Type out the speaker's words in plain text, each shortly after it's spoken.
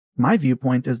my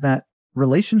viewpoint is that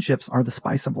relationships are the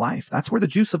spice of life. That's where the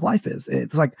juice of life is.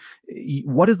 It's like,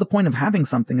 what is the point of having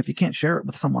something if you can't share it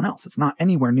with someone else? It's not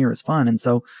anywhere near as fun. And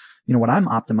so, what I'm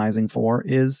optimizing for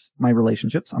is my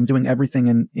relationships. I'm doing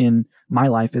everything in my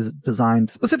life is designed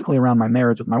specifically around my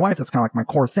marriage with my wife. That's kind of like my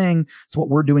core thing. It's what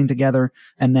we're doing together.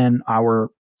 And then our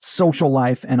social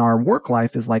life and our work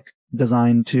life is like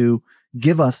designed to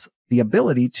give us the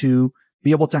ability to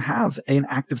be able to have an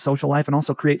active social life and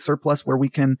also create surplus where we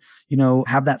can,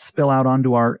 have that spill out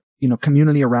onto our,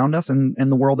 community around us and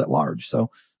the world at large. So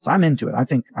I'm into it. I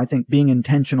think being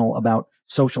intentional about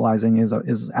socializing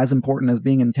is as important as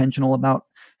being intentional about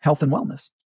health and wellness.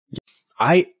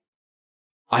 I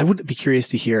would be curious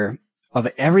to hear,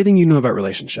 of everything you know about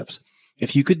relationships,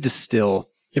 if you could distill,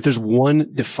 if there's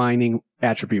one defining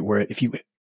attribute where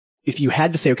if you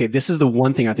had to say, okay, this is the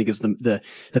one thing I think is the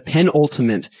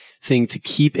penultimate thing to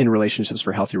keep in relationships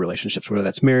for healthy relationships, whether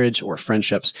that's marriage or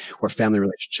friendships or family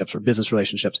relationships or business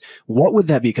relationships, what would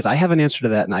that be? Because I have an answer to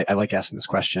that, and I like asking this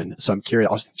question. So I'm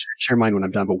curious. I'll share mine when I'm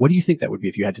done. But what do you think that would be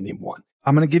if you had to name one?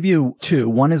 I'm going to give you two.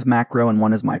 One is macro and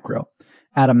one is micro.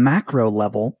 At a macro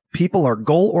level, people are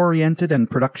goal-oriented and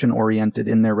production-oriented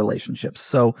in their relationships.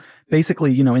 So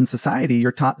basically, in society,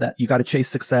 you're taught that you got to chase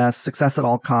success at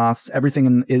all costs,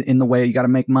 everything in the way. You got to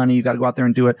make money. You got to go out there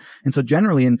and do it. And so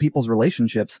generally in people's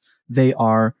relationships, they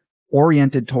are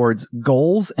oriented towards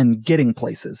goals and getting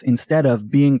places instead of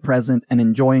being present and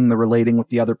enjoying the relating with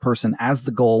the other person as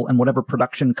the goal, and whatever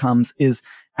production comes is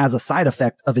as a side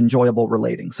effect of enjoyable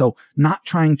relating. So not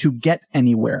trying to get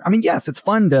anywhere. I mean, yes, it's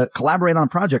fun to collaborate on a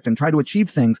project and try to achieve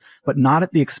things, but not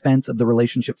at the expense of the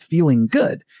relationship feeling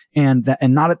good, and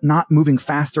not moving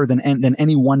faster than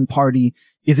any one party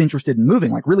is interested in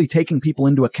moving, like really taking people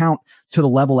into account to the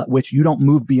level at which you don't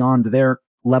move beyond their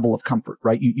level of comfort,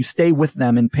 right? You stay with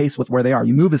them in pace with where they are.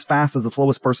 You move as fast as the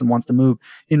slowest person wants to move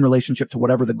in relationship to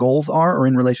whatever the goals are or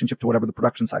in relationship to whatever the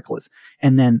production cycle is.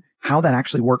 And then how that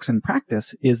actually works in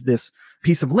practice is this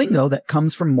piece of lingo that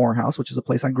comes from Morehouse, which is a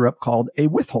place I grew up, called a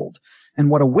withhold.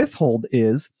 And what a withhold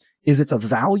is it's a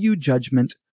value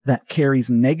judgment that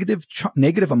carries negative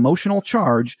emotional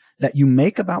charge that you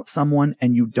make about someone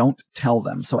and you don't tell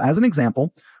them. So as an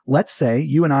example, let's say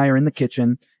you and I are in the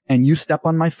kitchen and you step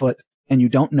on my foot and you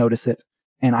don't notice it.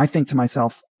 And I think to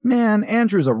myself, man,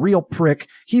 Andrew's a real prick.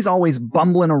 He's always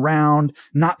bumbling around,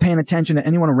 not paying attention to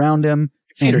anyone around him.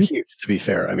 Feet are huge, to be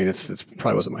fair. I mean, it's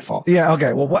probably wasn't my fault. Yeah.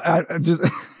 Okay. Well, I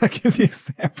give the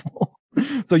example.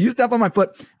 So you step on my foot.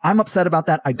 I'm upset about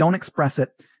that. I don't express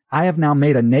it. I have now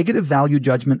made a negative value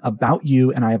judgment about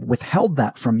you, and I have withheld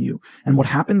that from you. And what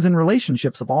happens in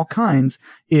relationships of all kinds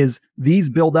is these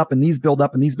build up and these build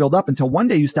up and these build up until one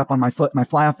day you step on my foot and I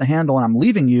fly off the handle and I'm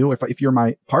leaving you if you're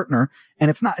my partner.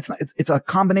 And it's a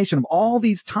combination of all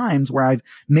these times where I've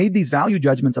made these value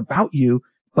judgments about you,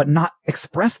 but not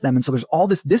express them. And so there's all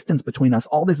this distance between us,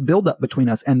 all this build up between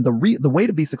us. And the way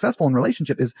to be successful in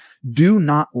relationship is do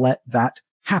not let that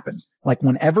happen. Like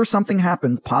whenever something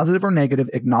happens, positive or negative,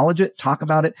 acknowledge it, talk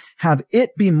about it, have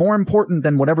it be more important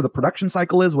than whatever the production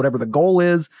cycle is, whatever the goal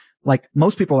is. Like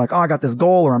most people are like, oh, I got this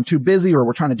goal, or I'm too busy, or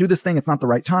we're trying to do this thing. It's not the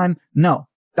right time. No,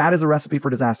 that is a recipe for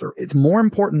disaster. It's more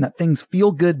important that things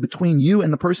feel good between you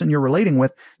and the person you're relating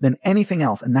with than anything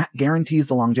else. And that guarantees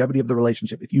the longevity of the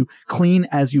relationship. If you clean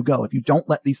as you go, if you don't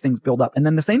let these things build up. And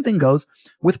then the same thing goes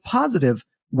with positive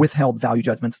withheld value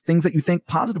judgments, things that you think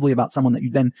positively about someone that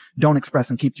you then don't express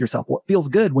and keep to yourself. Well, it feels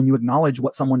good when you acknowledge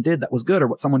what someone did that was good, or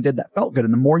what someone did that felt good.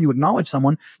 And the more you acknowledge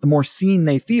someone, the more seen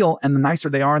they feel and the nicer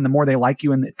they are and the more they like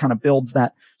you. And it kind of builds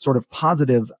that sort of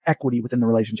positive equity within the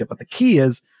relationship. But the key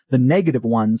is the negative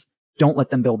ones. Don't let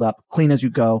them build up. Clean as you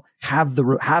go. Have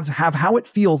how it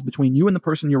feels between you and the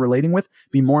person you're relating with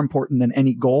be more important than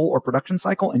any goal or production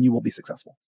cycle, and you will be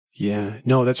successful. Yeah,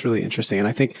 no, that's really interesting. And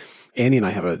I think Andy and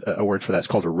I have a word for that. It's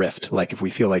called a rift. Like if we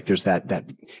feel like there's that,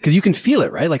 because you can feel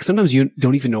it, right? Like sometimes you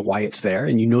don't even know why it's there,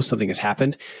 and you know something has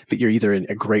happened, but you're either in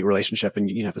a great relationship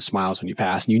and you have the smiles when you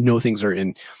pass, and you know things are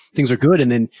good. And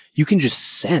then you can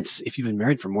just sense, if you've been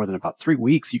married for more than about 3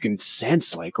 weeks, you can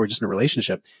sense or just in a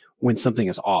relationship when something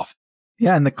is off.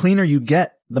 Yeah. And the cleaner you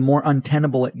get, the more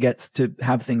untenable it gets to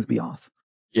have things be off.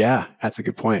 Yeah, that's a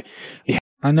good point. Yeah.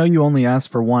 I know you only asked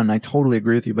for one. I totally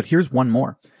agree with you, but here's one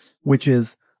more, which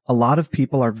is a lot of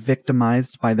people are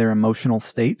victimized by their emotional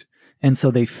state. And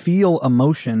so they feel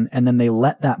emotion, and then they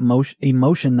let that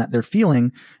emotion that they're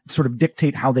feeling sort of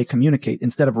dictate how they communicate,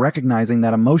 instead of recognizing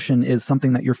that emotion is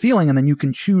something that you're feeling, and then you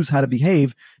can choose how to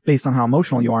behave based on how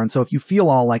emotional you are. And so if you feel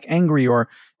all like angry or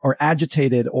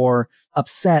agitated or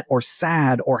upset or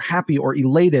sad or happy or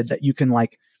elated, that you can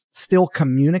still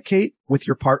communicate with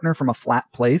your partner from a flat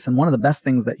place. And one of the best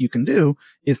things that you can do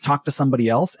is talk to somebody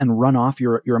else and run off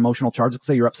your emotional charge. Let's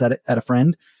say you're upset at a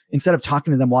friend. Instead of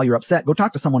talking to them while you're upset, go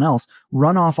talk to someone else,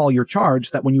 run off all your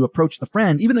charge, that when you approach the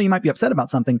friend, even though you might be upset about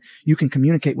something, you can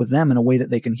communicate with them in a way that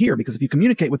they can hear. Because if you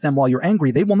communicate with them while you're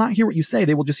angry, they will not hear what you say.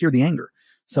 They will just hear the anger.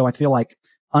 So I feel like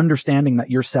understanding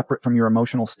that you're separate from your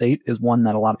emotional state is one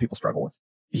that a lot of people struggle with.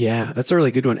 Yeah, that's a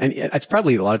really good one. And it's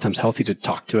probably a lot of times healthy to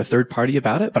talk to a third party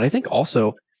about it. But I think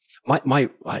also I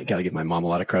got to give my mom a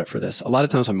lot of credit for this. A lot of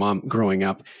times my mom growing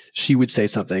up, she would say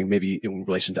something maybe in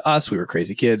relation to us, we were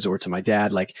crazy kids, or to my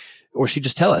dad, like, or she'd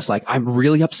just tell us like, I'm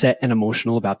really upset and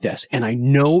emotional about this. And I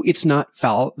know it's not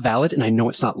valid and I know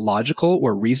it's not logical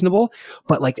or reasonable,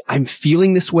 but like I'm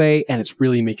feeling this way and it's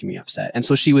really making me upset. And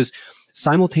so she was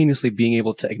simultaneously being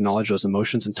able to acknowledge those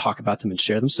emotions and talk about them and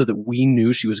share them so that we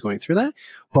knew she was going through that,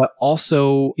 but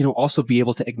also, also be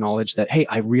able to acknowledge that, hey,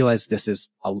 I realize this is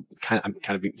I'm kind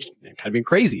of being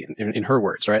crazy in her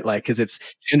words, right? Like, cause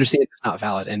she understands it's not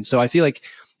valid. And so I feel like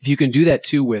if you can do that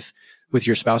too with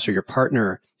your spouse or your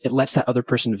partner, it lets that other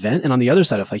person vent. And on the other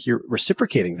side, if like you're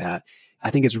reciprocating that,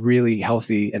 I think it's really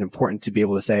healthy and important to be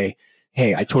able to say,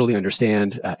 hey, I totally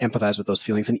understand, empathize with those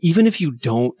feelings. And even if you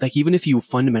don't, like, even if you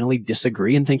fundamentally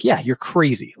disagree and think, yeah, you're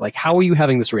crazy. Like, how are you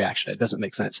having this reaction? It doesn't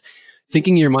make sense.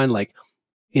 Thinking in your mind, like,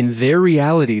 in their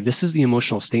reality, this is the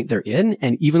emotional state they're in.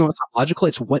 And even though it's not logical,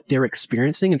 it's what they're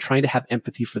experiencing, and trying to have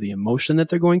empathy for the emotion that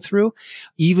they're going through,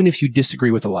 even if you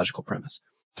disagree with the logical premise.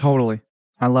 Totally.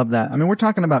 I love that. I mean, we're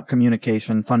talking about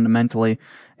communication fundamentally.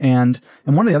 And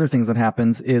one of the other things that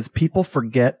happens is people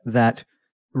forget that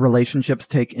relationships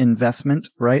take investment,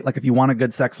 right? Like if you want a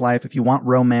good sex life, if you want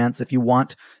romance, if you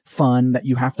want fun, that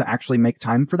you have to actually make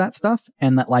time for that stuff.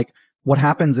 And that like what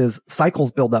happens is cycles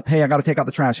build up. Hey, I got to take out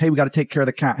the trash. Hey, we got to take care of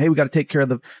the cat. Hey, we got to take care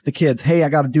of the kids. Hey, I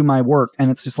got to do my work.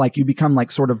 And it's just like you become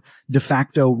like sort of de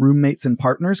facto roommates and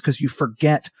partners because you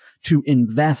forget to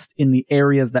invest in the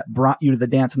areas that brought you to the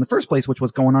dance in the first place, which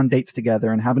was going on dates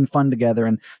together and having fun together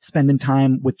and spending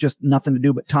time with just nothing to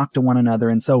do but talk to one another.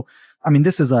 And so, I mean,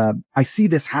 I see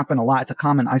this happen a lot. It's a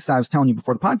common, I was telling you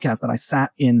before the podcast that I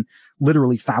sat in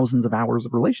literally thousands of hours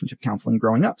of relationship counseling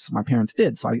growing up. So my parents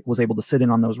did. So I was able to sit in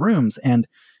on those rooms. And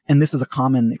this is a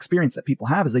common experience that people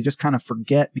have, is they just kind of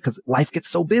forget, because life gets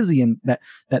so busy, and that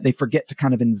they forget to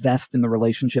kind of invest in the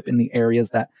relationship in the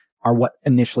areas that are what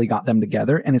initially got them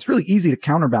together. And it's really easy to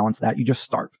counterbalance that. You just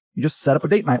start. You just set up a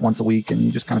date night once a week and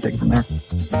you just kind of take it from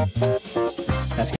there.